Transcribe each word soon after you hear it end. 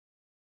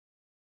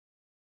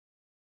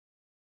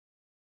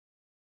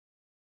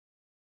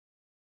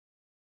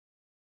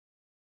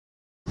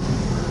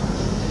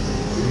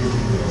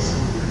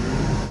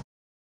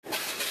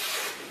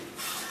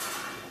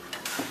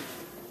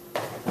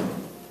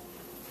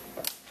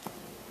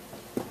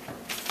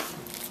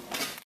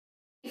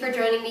For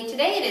joining me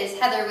today. It is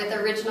Heather with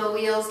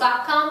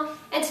OriginalWheels.com,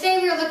 and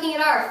today we are looking at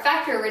our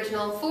factory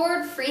original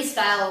Ford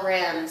Freestyle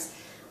rims.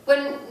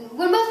 When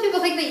most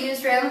people think of a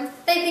used rim,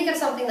 they think of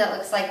something that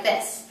looks like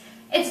this.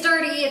 It's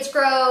dirty, it's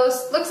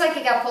gross, looks like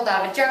it got pulled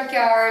out of a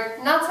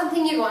junkyard, not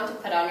something you'd want to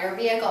put on your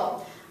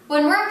vehicle.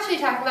 When we're actually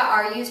talking about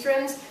our used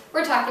rims,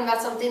 we're talking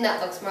about something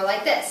that looks more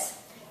like this.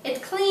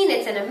 It's clean,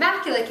 it's in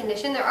immaculate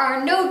condition, there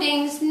are no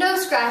dings, no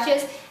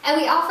scratches, and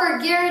we offer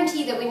a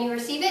guarantee that when you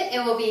receive it,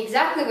 it will be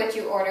exactly what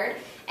you ordered,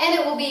 and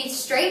it will be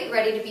straight,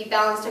 ready to be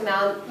balanced and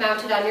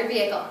mounted on your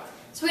vehicle.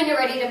 So when you're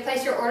ready to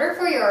place your order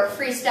for your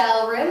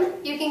Freestyle rim,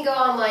 you can go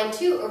online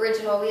to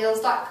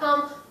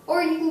OriginalWheels.com,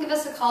 or you can give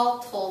us a call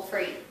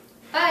toll-free.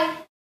 Bye!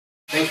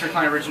 Thanks for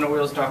calling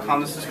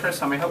OriginalWheels.com. This is Chris.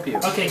 How may I help you?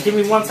 Okay, give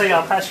me 1 second.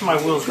 I'll pass you my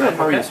wheels. Sure.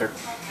 How are you, sir?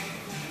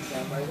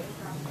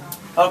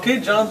 Okay,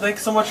 John,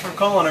 thanks so much for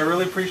calling. I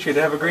really appreciate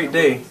it. Have a great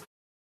day.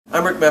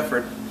 I'm Rick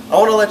Mefford. I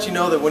want to let you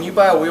know that when you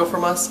buy a wheel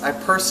from us, I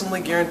personally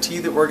guarantee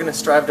that we're going to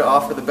strive to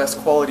offer the best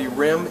quality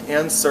rim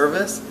and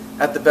service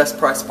at the best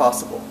price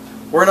possible.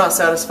 We're not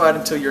satisfied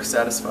until you're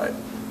satisfied.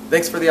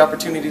 Thanks for the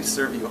opportunity to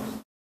serve you.